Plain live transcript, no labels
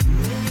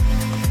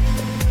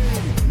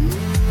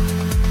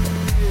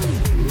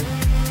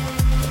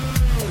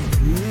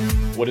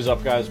What is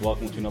up, guys?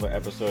 Welcome to another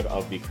episode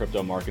of the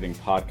Crypto Marketing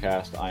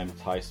Podcast. I am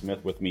Ty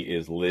Smith. With me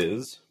is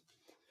Liz.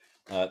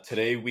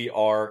 Today we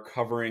are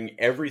covering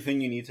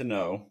everything you need to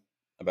know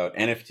about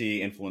NFT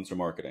influencer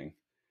marketing.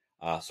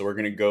 So we're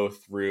going to go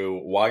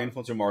through why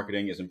influencer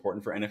marketing is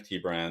important for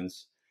NFT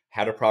brands,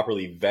 how to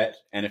properly vet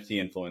NFT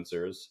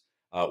influencers,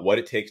 what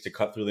it takes to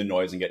cut through the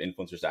noise and get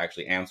influencers to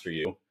actually answer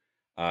you,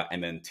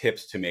 and then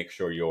tips to make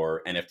sure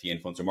your NFT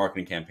influencer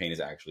marketing campaign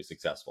is actually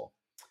successful.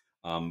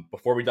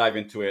 Before we dive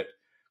into it,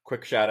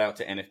 quick shout out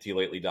to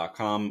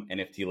NFTlately.com.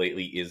 NFT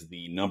Lately is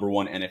the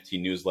 #1 NFT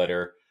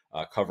newsletter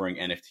covering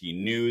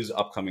NFT news,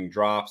 upcoming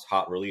drops,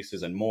 hot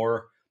releases, and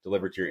more,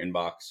 delivered to your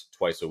inbox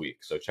twice a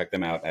week. So check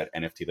them out at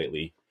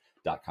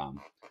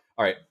NFTlately.com.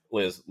 All right,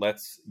 Liz,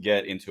 let's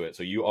get into it.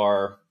 So you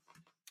are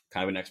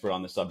kind of an expert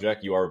on this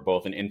subject. You are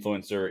both an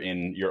influencer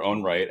in your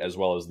own right, as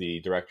well as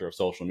the director of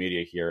social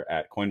media here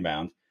at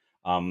Coinbound.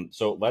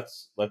 So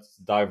let's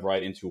dive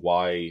right into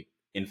why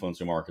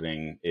influencer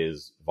marketing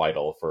is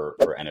vital for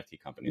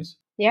NFT companies.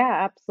 Yeah,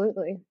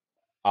 absolutely.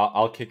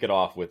 I'll kick it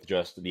off with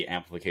just the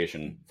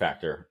amplification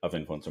factor of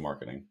influencer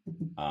marketing.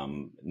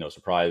 No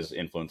surprise,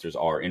 influencers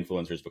are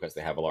influencers because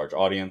they have a large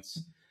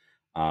audience.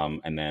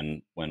 And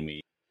then when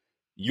we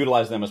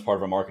utilize them as part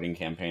of a marketing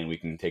campaign, we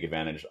can take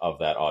advantage of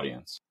that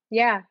audience.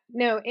 Yeah,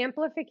 no,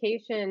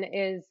 amplification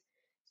is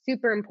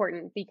super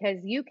important because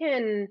you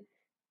can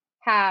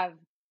have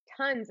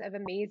tons of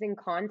amazing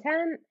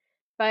content,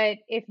 but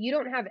if you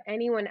don't have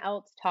anyone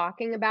else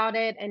talking about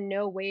it and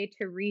no way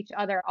to reach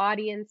other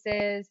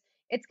audiences,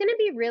 it's going to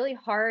be really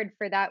hard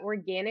for that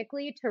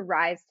organically to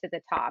rise to the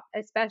top,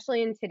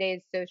 especially in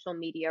today's social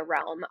media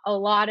realm. A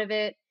lot of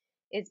it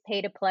is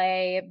pay to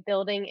play,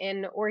 building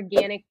an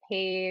organic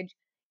page,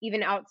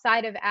 even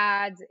outside of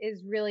ads,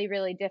 is really,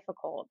 really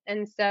difficult.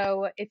 And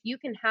so, if you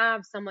can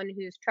have someone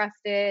who's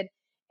trusted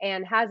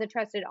and has a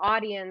trusted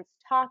audience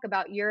talk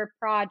about your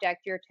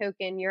project, your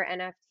token, your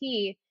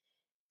NFT,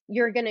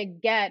 you're going to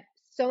get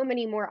so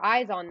many more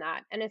eyes on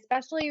that. And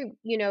especially,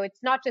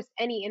 it's not just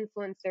any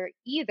influencer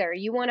either.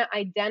 You want to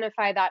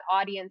identify that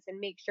audience and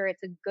make sure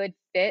it's a good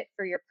fit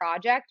for your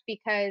project,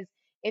 because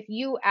if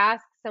you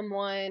ask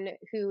someone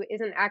who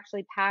isn't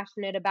actually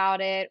passionate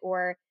about it,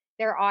 or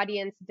their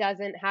audience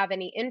doesn't have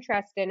any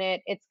interest in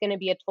it, it's going to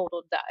be a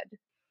total dud.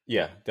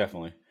 Yeah,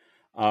 definitely.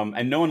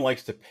 And no one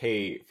likes to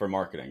pay for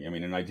marketing. I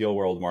mean, in an ideal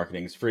world,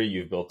 marketing is free.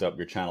 You've built up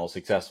your channel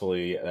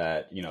successfully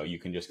that, you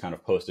can just kind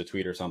of post a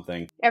tweet or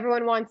something.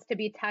 Everyone wants to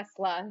be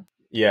Tesla.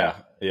 Yeah,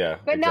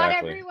 But exactly. not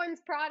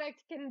everyone's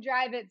product can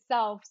drive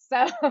itself.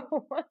 So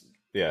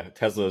Yeah,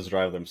 Teslas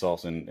drive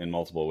themselves in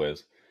multiple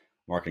ways,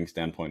 marketing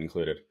standpoint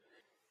included.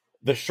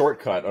 The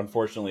shortcut,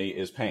 unfortunately,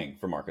 is paying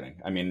for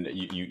marketing. I mean,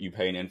 you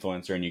pay an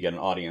influencer and you get an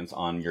audience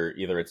on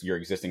either it's your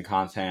existing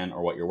content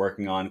or what you're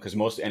working on. Because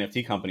most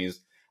NFT companies,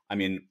 I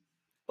mean,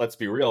 let's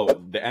be real,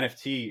 the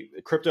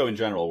NFT, crypto in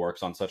general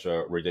works on such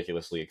a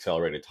ridiculously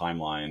accelerated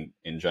timeline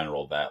in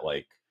general that,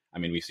 like, I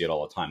mean, we see it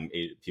all the time.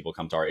 People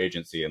come to our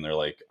agency and they're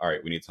like, all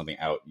right, we need something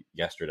out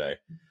yesterday.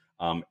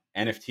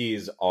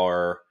 NFTs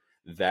are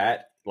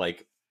that,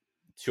 like,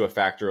 to a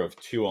factor of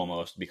 2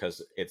 almost,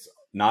 because it's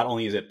not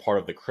only is it part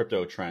of the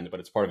crypto trend, but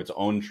it's part of its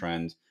own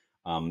trend,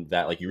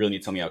 that, like, you really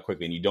need something out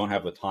quickly and you don't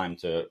have the time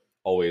to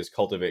always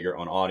cultivate your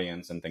own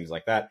audience and things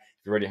like that.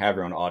 If you already have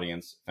your own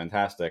audience,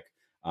 fantastic.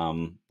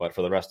 But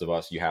for the rest of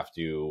us, you have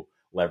to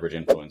leverage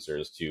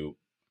influencers to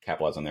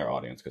capitalize on their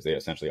audience because they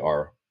essentially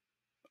are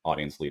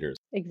audience leaders.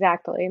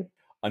 exactly.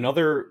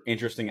 Another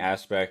interesting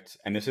aspect,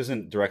 and this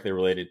isn't directly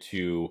related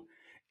to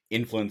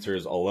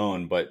influencers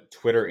alone, but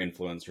Twitter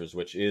influencers,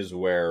 which is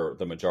where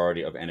the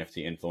majority of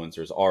NFT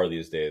influencers are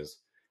these days.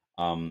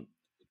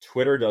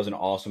 Twitter does an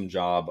awesome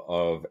job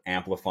of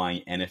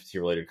amplifying NFT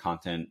related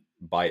content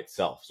by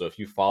itself. So if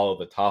you follow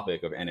the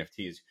topic of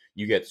NFTs,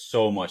 you get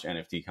so much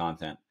NFT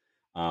content.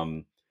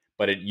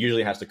 But it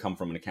usually has to come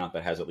from an account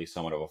that has at least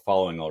somewhat of a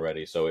following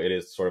already. So it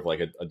is sort of like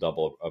a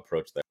double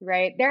approach there.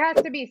 Right. There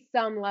has to be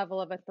some level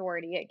of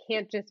authority. It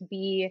can't just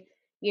be,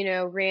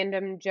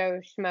 random Joe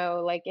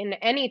Schmo. Like in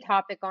any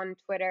topic on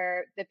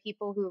Twitter, the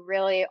people who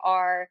really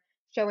are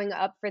showing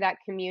up for that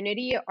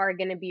community are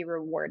going to be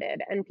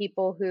rewarded. And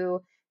people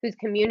whose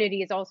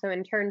communities also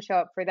in turn show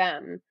up for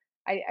them.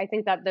 I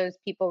think that those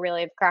people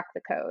really have cracked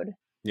the code.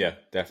 Yeah,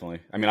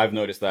 definitely. I mean, I've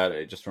noticed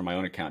that just from my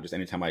own account, just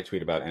anytime I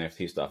tweet about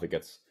NFT stuff, it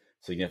gets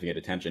significant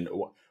attention.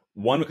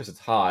 One, because it's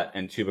hot,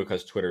 and two,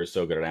 because Twitter is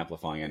so good at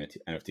amplifying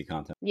NFT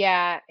content.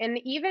 Yeah, and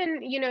even,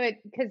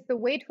 because the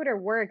way Twitter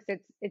works,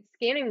 it's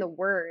scanning the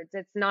words.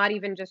 It's not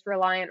even just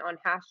reliant on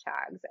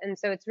hashtags. And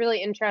so it's really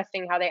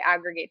interesting how they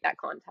aggregate that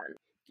content.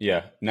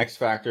 Yeah. Next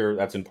factor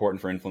that's important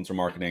for influencer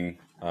marketing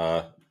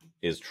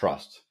is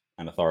trust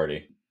and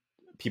authority.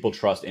 People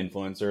trust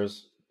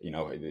influencers.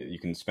 You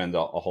can spend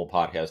a whole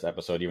podcast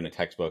episode, even a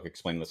textbook,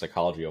 explaining the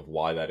psychology of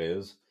why that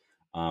is.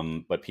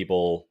 But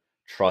people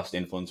trust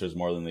influencers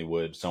more than they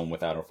would someone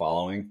without a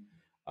following.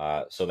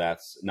 So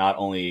that's not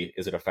only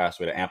is it a fast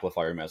way to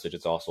amplify your message,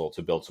 it's also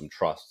to build some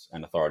trust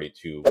and authority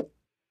to,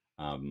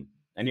 and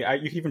you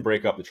can even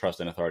break up the trust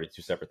and authority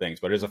to separate things,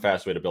 but it is a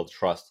fast way to build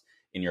trust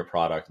in your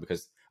product,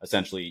 because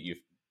essentially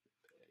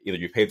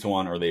you've paid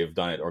someone or they've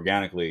done it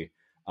organically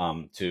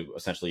to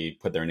essentially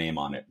put their name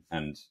on it,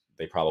 and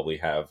they probably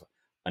have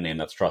a name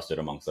that's trusted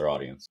amongst their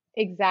audience.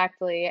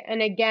 Exactly.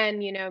 And again,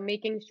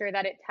 making sure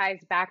that it ties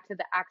back to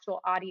the actual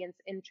audience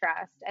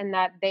interest and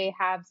that they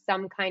have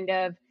some kind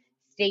of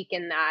stake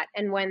in that.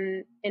 And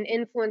when an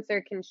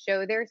influencer can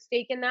show their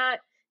stake in that,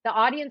 the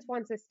audience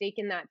wants a stake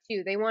in that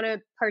too. They want to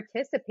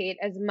participate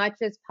as much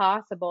as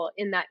possible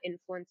in that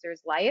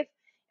influencer's life.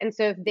 And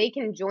so if they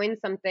can join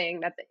something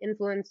that the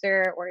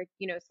influencer or,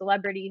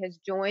 celebrity has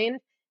joined,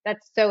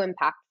 that's so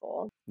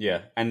impactful.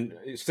 Yeah. And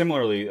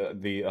similarly,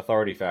 the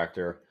authority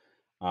factor.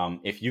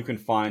 If you can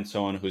find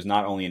someone who's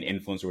not only an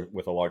influencer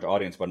with a large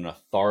audience, but an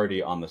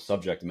authority on the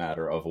subject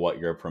matter of what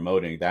you're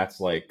promoting, that's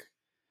like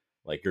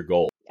your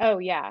goal. Oh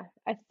yeah,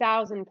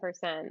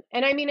 1,000%.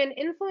 And I mean, an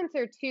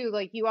influencer too,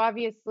 like you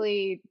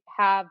obviously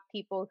have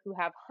people who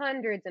have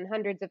hundreds and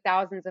hundreds of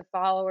thousands of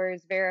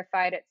followers,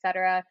 verified,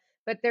 etc.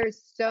 But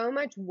there's so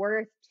much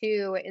worth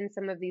too in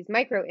some of these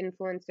micro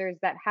influencers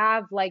that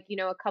have like,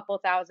 a couple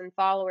thousand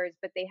followers,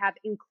 but they have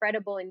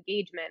incredible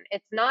engagement.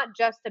 It's not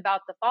just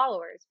about the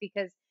followers,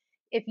 because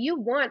if you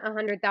want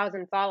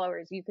 100,000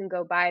 followers, you can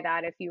go buy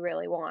that if you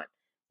really want.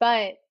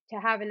 But to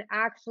have an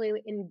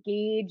actually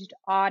engaged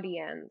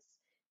audience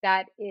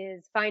that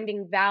is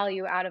finding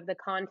value out of the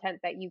content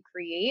that you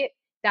create,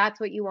 that's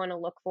what you want to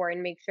look for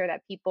and make sure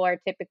that people are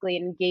typically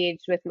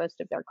engaged with most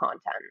of their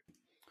content.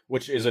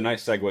 Which is a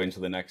nice segue into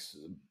the next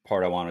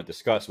part I want to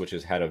discuss, which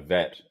is how to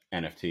vet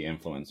NFT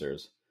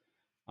influencers.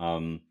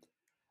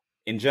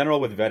 In general,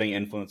 with vetting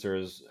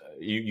influencers,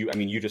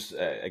 you just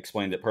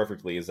explained it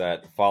perfectly. Is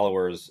that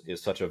followers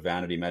is such a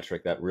vanity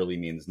metric that really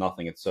means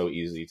nothing. It's so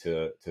easy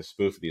to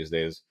spoof these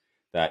days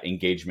that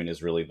engagement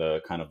is really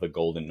the kind of the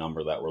golden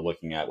number that we're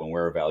looking at when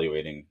we're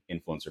evaluating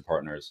influencer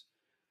partners.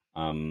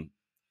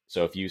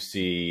 So if you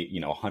see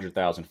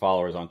 100,000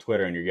 followers on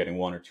Twitter and you're getting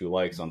 1 or 2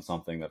 likes on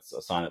something, that's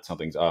a sign that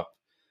something's up.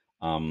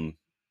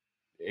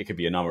 It could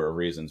be a number of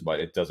reasons, but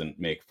it doesn't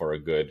make for a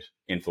good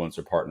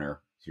influencer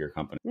partner to your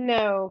company.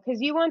 No, because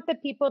you want the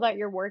people that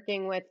you're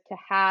working with to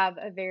have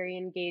a very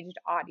engaged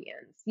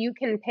audience. You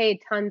can pay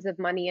tons of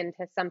money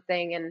into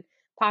something and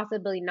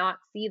possibly not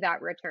see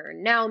that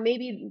return. Now,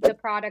 maybe the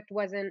product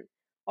wasn't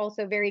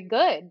also very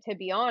good, to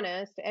be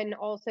honest, and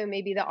also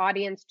maybe the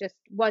audience just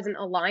wasn't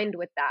aligned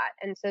with that.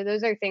 And so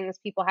those are things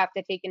people have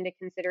to take into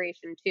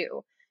consideration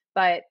too.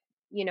 But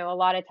a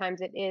lot of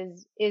times it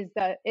is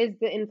the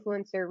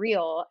influencer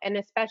real? And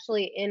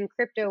especially in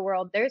crypto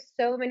world, there's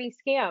so many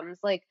scams.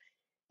 Like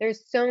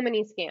there's so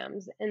many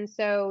scams. And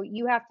so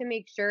you have to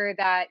make sure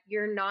that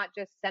you're not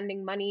just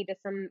sending money to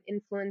some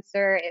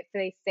influencer if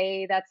they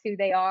say that's who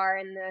they are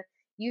and the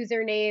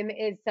username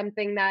is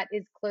something that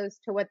is close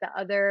to what the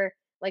other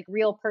like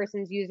real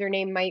person's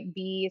username might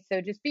be.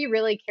 So just be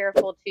really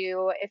careful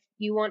too. If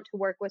you want to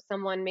work with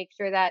someone, make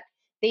sure that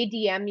they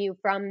DM you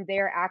from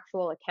their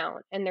actual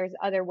account. And there's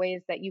other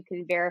ways that you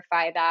can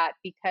verify that,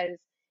 because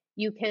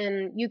you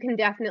can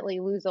definitely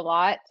lose a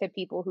lot to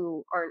people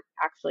who aren't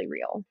actually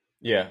real.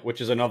 Yeah,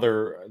 which is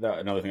another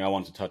thing I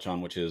wanted to touch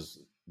on, which is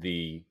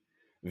the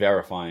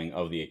verifying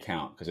of the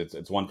account, because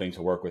it's one thing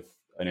to work with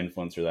an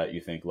influencer that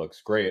you think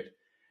looks great.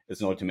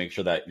 It's another to make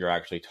sure that you're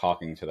actually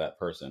talking to that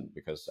person,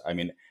 because I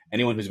mean,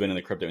 anyone who's been in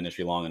the crypto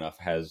industry long enough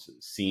has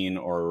seen,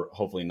 or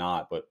hopefully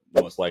not, but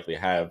most likely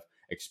have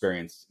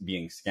experienced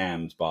being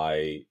scammed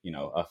by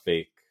a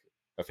fake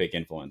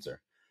influencer.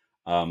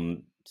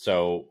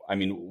 So I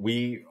mean,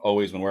 we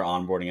always, when we're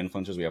onboarding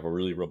influencers, we have a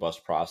really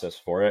robust process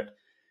for it.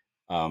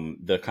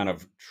 The kind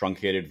of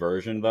truncated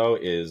version, though,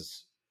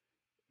 is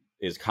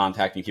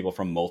contacting people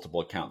from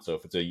multiple accounts. So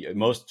if it's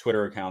most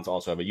Twitter accounts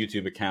also have a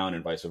YouTube account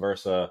and vice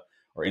versa,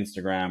 or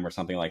Instagram or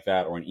something like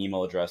that, or an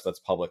email address that's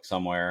public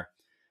somewhere.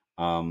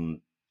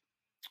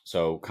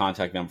 So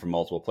contact them from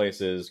multiple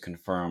places,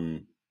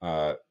 confirm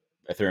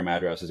Ethereum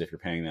addresses if you're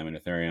paying them in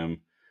Ethereum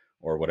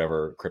or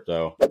whatever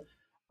crypto.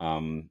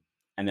 And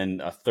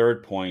then a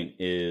third point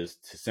is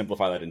to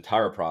simplify that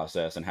entire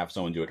process and have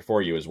someone do it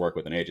for you, is work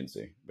with an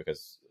agency,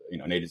 because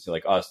an agency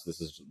like us,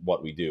 this is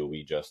what we do.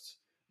 We just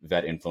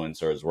vet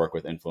influencers, work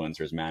with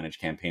influencers, manage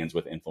campaigns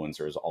with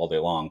influencers all day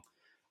long.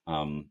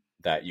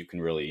 That you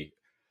can really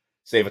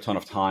save a ton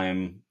of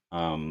time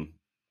and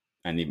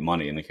even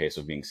money in the case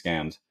of being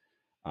scammed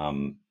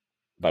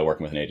by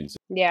working with an agency.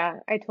 Yeah,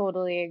 I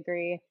totally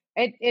agree.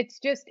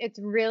 It's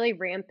really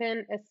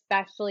rampant,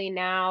 especially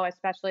now,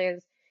 especially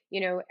as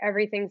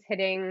everything's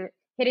hitting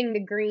the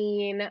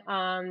green.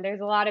 There's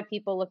a lot of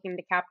people looking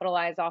to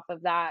capitalize off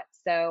of that,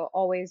 so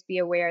always be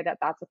aware that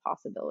that's a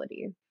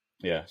possibility.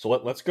 Yeah, so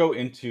let's go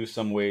into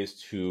some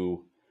ways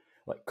to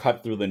like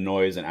cut through the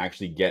noise and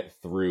actually get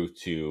through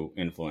to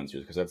influencers,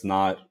 because that's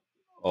not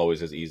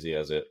always as easy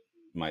as it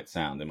might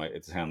sound.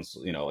 It sounds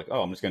like,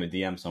 oh, I'm just going to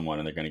DM someone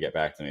and they're going to get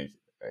back to me.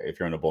 If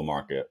you're in a bull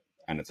market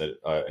and it's a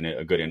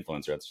good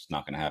influencer, that's just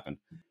not going to happen.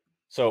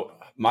 So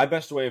my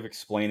best way of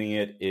explaining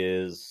it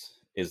is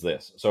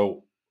this.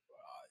 So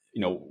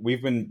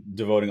we've been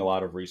devoting a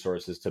lot of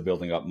resources to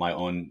building up my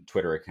own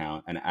Twitter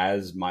account. And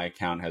as my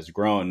account has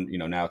grown,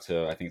 now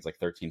to, I think it's like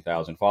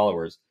 13,000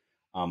 followers,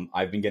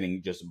 I've been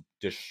getting just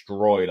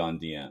destroyed on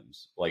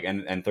DMs. Like,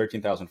 and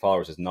 13,000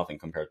 followers is nothing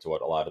compared to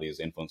what a lot of these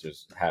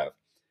influencers have.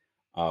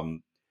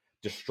 Um,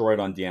 Destroyed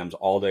on DMs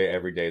all day,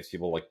 every day. It's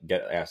people like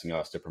asking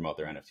us to promote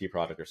their NFT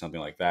project or something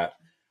like that.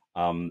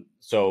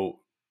 So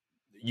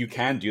you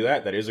can do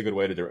that. That is a good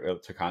way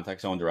to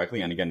contact someone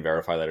directly, and again,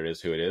 verify that it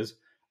is who it is.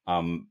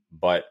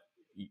 But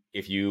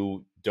if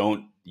you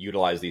don't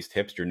utilize these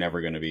tips, you're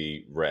never going to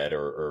be read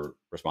or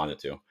responded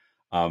to.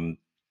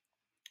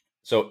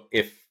 So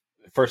if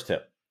first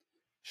tip,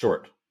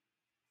 short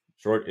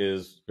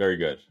is very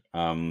good.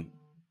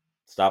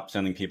 Stop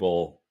sending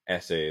people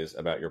essays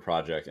about your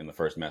project in the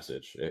first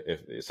message.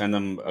 If send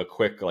them a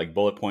quick like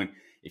bullet point.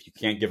 If you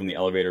can't give them the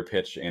elevator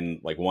pitch in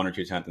like 1 or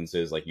 2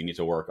 sentences, like you need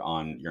to work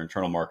on your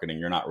internal marketing.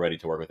 You're not ready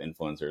to work with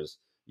influencers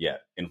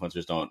yet.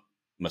 Influencers don't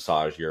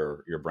massage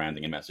your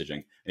branding and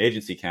messaging. An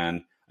agency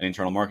can, an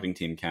internal marketing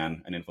team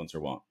can, an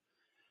influencer won't.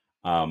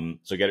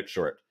 So get it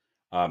short.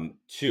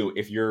 2,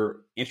 if you're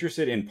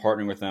interested in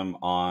partnering with them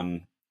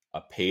on a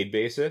paid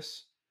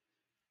basis,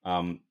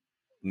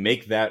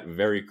 make that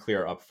very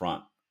clear up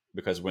front.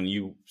 Because when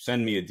you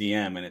send me a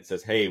DM and it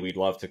says, hey, we'd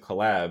love to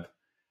collab,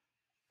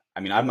 I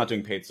mean, I'm not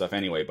doing paid stuff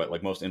anyway, but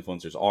like most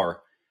influencers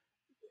are,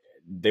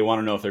 they want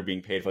to know if they're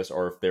being paid for this,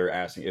 or if they're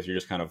asking, if you're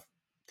just kind of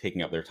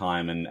taking up their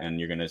time and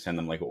you're going to send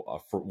them like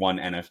one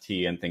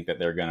NFT and think that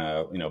they're going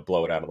to,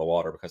 blow it out of the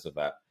water because of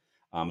that.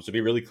 So be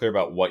really clear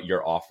about what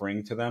you're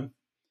offering to them.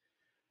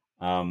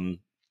 And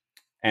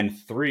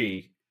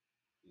 3,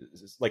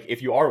 like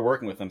if you are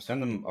working with them,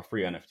 send them a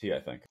free NFT, I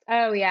think.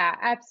 Oh yeah,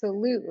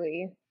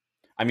 absolutely.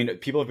 I mean,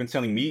 people have been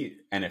sending me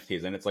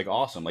NFTs, and it's like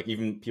awesome. Like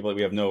even people that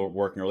we have no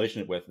working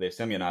relationship with, they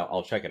send me, and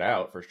I'll check it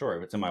out for sure.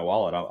 If it's in my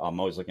wallet, I'm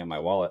always looking at my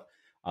wallet.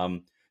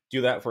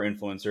 Do that for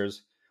influencers,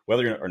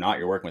 whether or not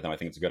you're working with them. I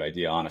think it's a good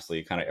idea.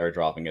 Honestly, kind of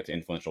airdropping it to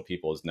influential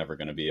people is never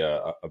going to be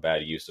a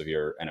bad use of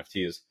your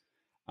NFTs.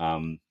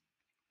 And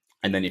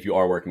then if you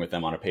are working with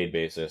them on a paid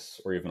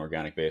basis or even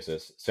organic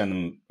basis, send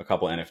them a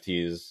couple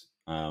NFTs.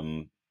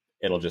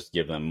 It'll just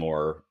give them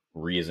more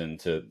reason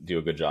to do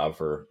a good job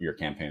for your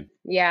campaign.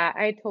 Yeah,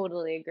 I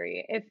totally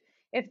agree.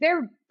 If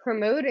they're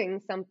promoting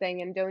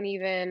something and don't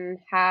even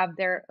have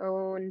their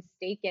own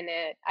stake in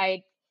it,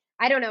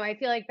 I don't know. I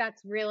feel like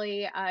that's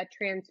really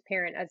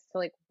transparent as to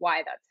like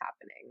why that's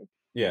happening.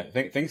 Yeah,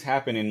 things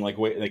happen in like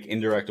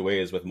indirect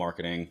ways with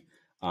marketing,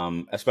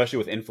 especially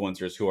with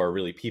influencers who are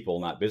really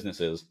people, not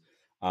businesses.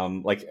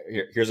 Like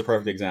here's a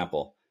perfect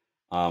example: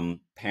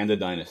 Panda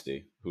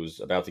Dynasty, who's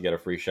about to get a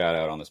free shout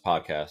out on this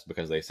podcast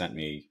because they sent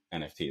me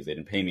NFTs. They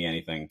didn't pay me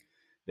anything,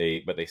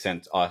 but they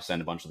sent us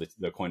and a bunch of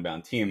the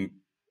Coinbound team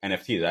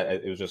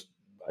NFTs. It was just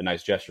a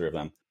nice gesture of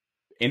them.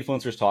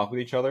 Influencers talk with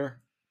each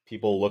other.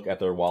 People look at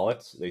their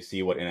wallets. They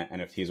see what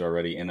NFTs are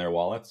already in their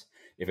wallets.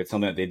 If it's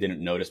something that they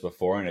didn't notice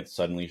before and it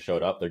suddenly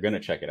showed up, they're going to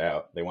check it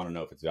out. They want to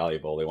know if it's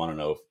valuable. They want to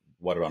know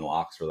what it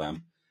unlocks for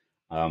them.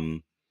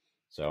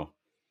 So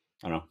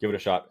I don't know. Give it a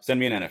shot. Send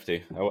me an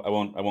NFT.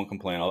 I won't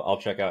complain. I'll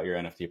check out your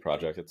NFT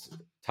project. It's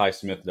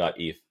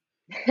tysmith.eth.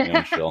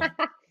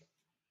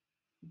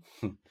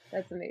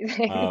 That's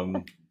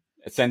amazing.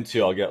 Send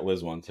 2. I'll get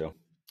Liz one too.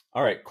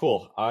 All right,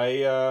 cool.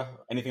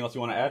 Anything else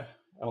you want to add?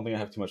 I don't think I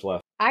have too much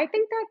left. I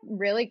think that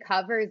really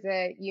covers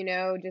it,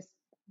 just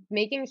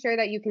making sure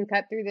that you can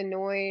cut through the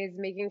noise,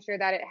 making sure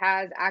that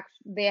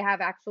they have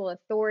actual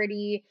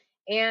authority.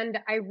 And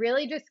I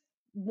really just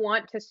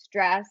want to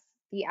stress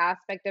the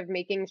aspect of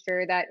making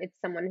sure that it's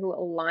someone who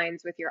aligns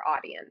with your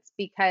audience,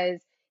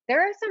 because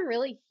there are some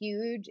really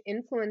huge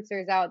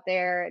influencers out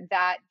there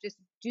that just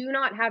do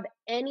not have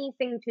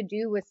anything to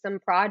do with some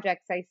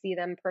projects I see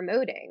them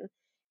promoting.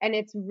 And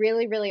it's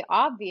really, really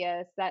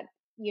obvious that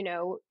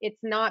it's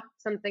not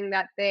something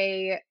that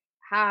they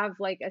have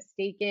like a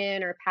stake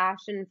in or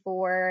passion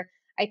for.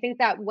 I think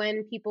that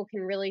when people can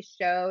really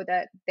show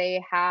that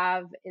they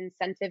have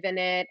incentive in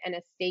it and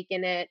a stake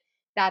in it,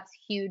 that's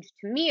huge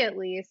to me at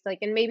least. Like,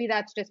 and maybe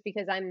that's just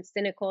because I'm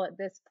cynical at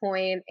this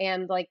point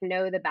and like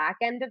know the back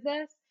end of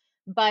this.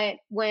 But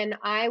when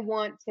I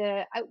want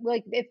to,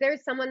 like, if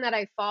there's someone that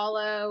I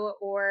follow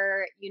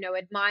or,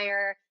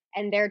 admire,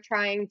 and they're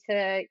trying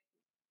to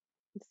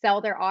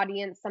sell their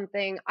audience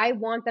something, I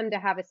want them to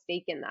have a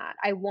stake in that.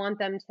 I want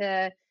them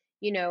to,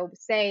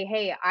 say,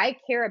 hey, I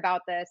care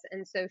about this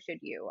and so should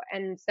you.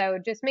 And so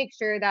just make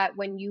sure that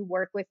when you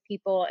work with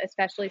people,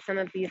 especially some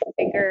of these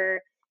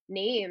bigger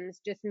names,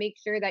 just make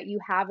sure that you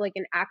have like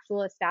an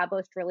actual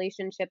established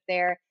relationship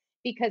there,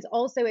 because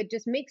also it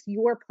just makes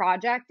your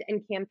project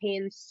and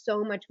campaign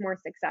so much more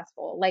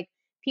successful. Like,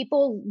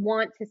 people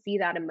want to see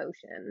that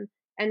emotion.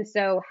 And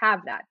so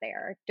have that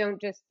there. Don't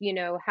just,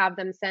 have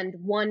them send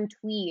one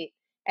tweet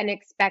and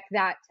expect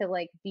that to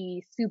like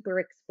be super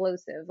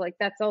explosive. Like,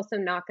 that's also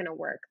not going to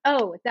work.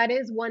 Oh, that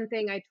is one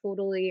thing I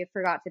totally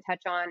forgot to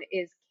touch on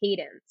is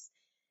cadence.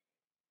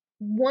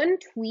 One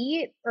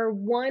tweet or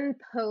one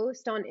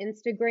post on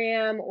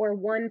Instagram or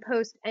one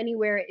post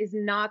anywhere is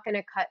not going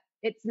to cut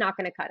it's not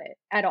going to cut it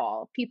at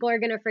all. People are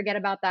going to forget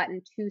about that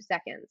in 2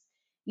 seconds.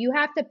 You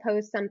have to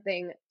post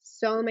something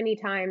so many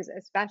times,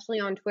 especially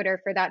on Twitter,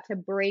 for that to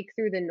break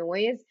through the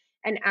noise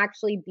and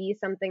actually be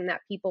something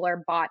that people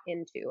are bought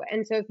into.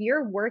 And so if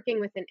you're working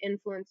with an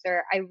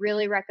influencer, I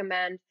really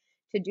recommend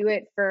to do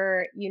it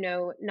for,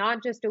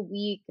 not just a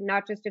week,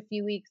 not just a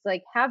few weeks,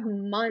 like have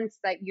months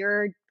that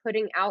you're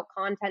putting out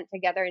content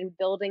together and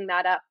building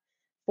that up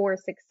for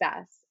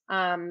success.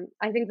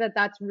 I think that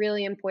that's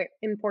really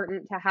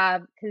important to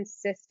have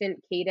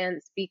consistent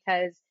cadence,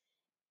 because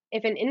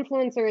if an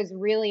influencer is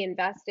really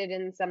invested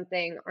in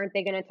something, aren't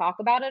they going to talk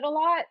about it a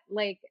lot?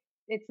 Like,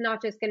 it's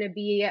not just going to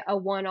be a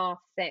one-off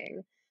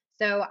thing.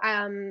 So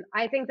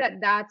I think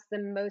that that's the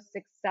most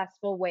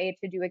successful way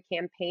to do a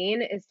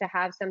campaign, is to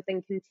have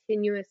something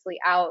continuously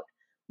out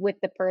with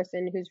the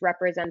person who's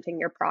representing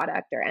your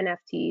product or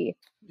NFT.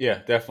 Yeah,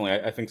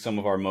 definitely. I think some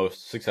of our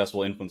most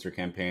successful influencer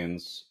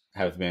campaigns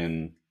have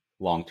been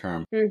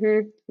long-term.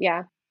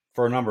 Yeah.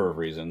 For a number of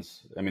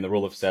reasons. I mean, the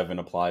rule of 7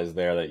 applies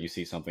there, that you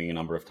see something a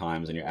number of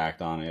times and you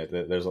act on it.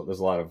 There's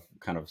a lot of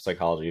kind of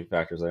psychology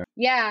factors there.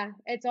 Yeah,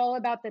 it's all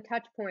about the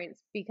touch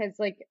points, because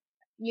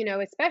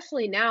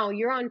especially now,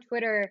 you're on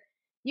Twitter,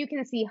 you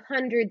can see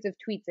hundreds of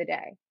tweets a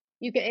day.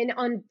 You can, and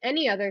on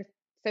any other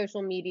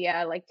social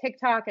media like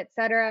TikTok,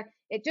 etc.,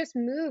 it just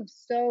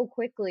moves so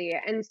quickly.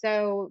 And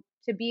so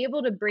to be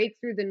able to break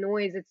through the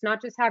noise, it's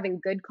not just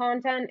having good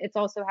content, it's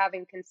also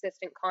having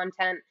consistent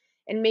content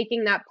and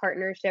making that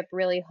partnership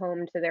really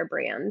home to their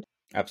brand.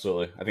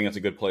 Absolutely. I think that's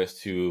a good place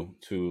to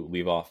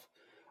leave off.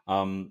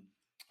 All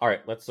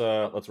right, let's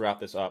wrap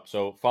this up.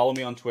 So follow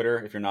me on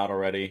Twitter if you're not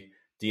already.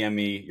 DM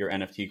me your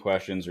NFT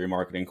questions or your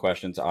marketing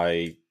questions.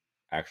 I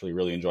actually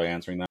really enjoy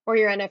answering them. Or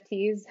your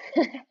NFTs.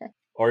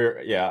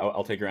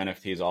 I'll take your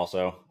NFTs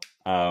also.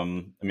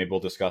 And maybe we'll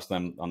discuss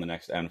them on the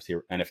next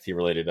NFT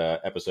related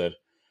episode.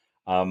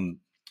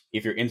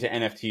 If you're into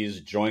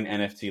NFTs, join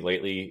NFT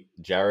Lately.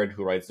 Jared,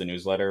 who writes the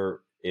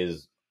newsletter,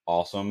 is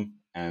awesome,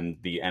 and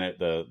the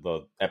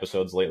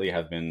episodes lately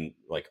have been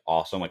like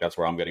awesome. Like, that's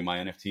where I'm getting my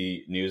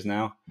NFT news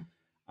now.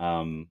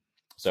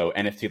 So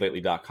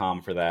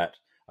NFTlately.com for that.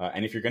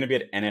 And if you're going to be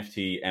at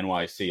NFT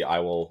NYC, I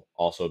will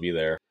also be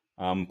there.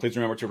 Please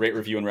remember to rate,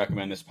 review, and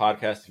recommend this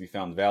podcast if you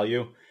found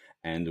value,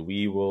 and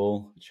we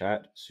will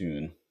chat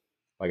soon.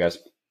 Bye, guys.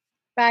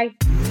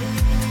 Bye.